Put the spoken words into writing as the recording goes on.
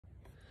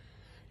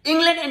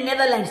England and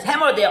Netherlands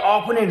hammer their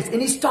opponents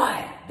in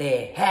style.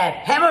 They have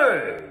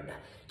hammered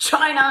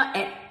China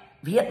and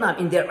Vietnam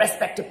in their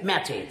respective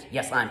matches.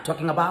 Yes, I'm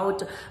talking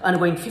about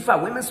ongoing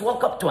FIFA Women's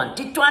World Cup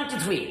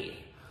 2023.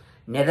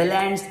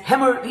 Netherlands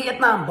hammered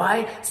Vietnam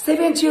by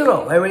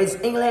 7-0, whereas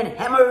England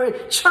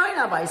hammered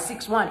China by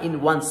 6-1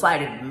 in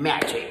one-sided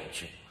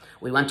matches.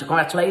 We want to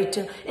congratulate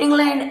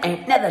England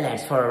and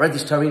Netherlands for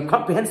registering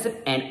comprehensive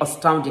and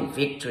astounding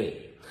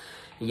victory.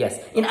 Yes,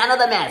 in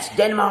another match,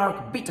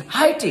 Denmark beat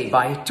Haiti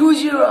by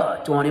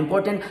 2-0 to an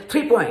important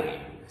 3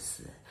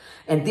 points.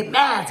 And the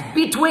match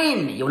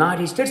between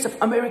United States of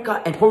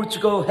America and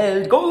Portugal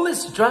held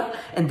goalless draw,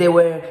 and they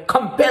were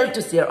compelled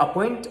to share a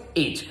point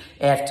each.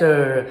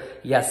 After,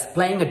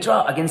 playing a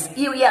draw against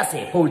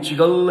USA,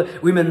 Portugal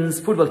women's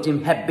football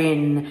team have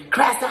been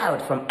crashed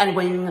out from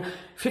ongoing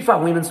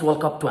FIFA Women's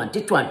World Cup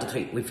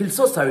 2023. We feel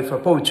so sorry for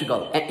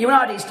Portugal. And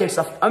United States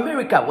of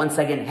America once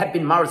again have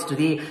been marched to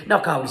the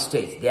knockout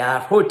stage. They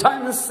are 4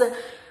 times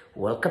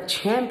World Cup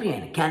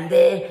champion. Can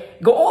they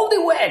go all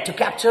the way to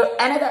capture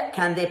another?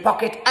 Can they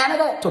pocket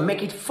another to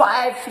make it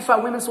 5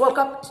 FIFA Women's World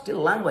Cup? Still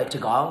a long way to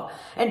go.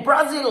 And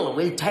Brazil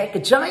will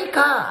take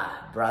Jamaica.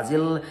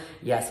 Brazil,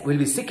 will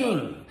be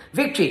seeking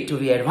victory to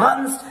be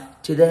advanced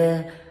to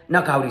the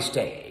knockout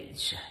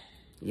stage.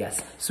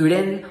 Yes,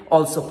 Sweden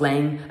also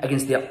playing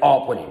against their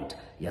opponent.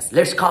 Yes,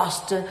 let's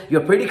cast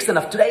your prediction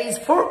of today's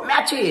 4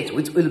 matches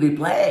which will be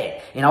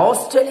played in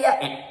Australia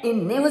and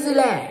in New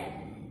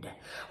Zealand.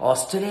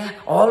 Australia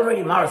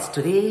already marched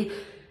to the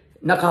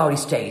knockout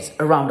stage,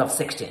 a round of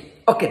 16.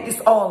 Okay,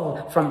 this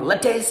all from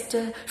latest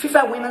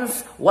FIFA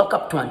Women's World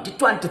Cup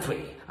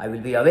 2023. I will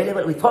be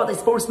available with all the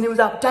sports news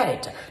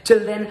update. Till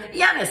then,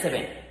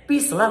 Yana7,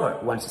 peace lover,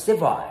 wants to say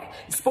bye.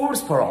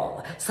 Sports for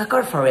all,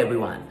 soccer for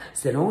everyone.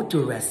 Say no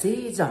to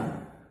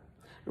racism.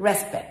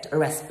 Respect,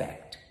 respect.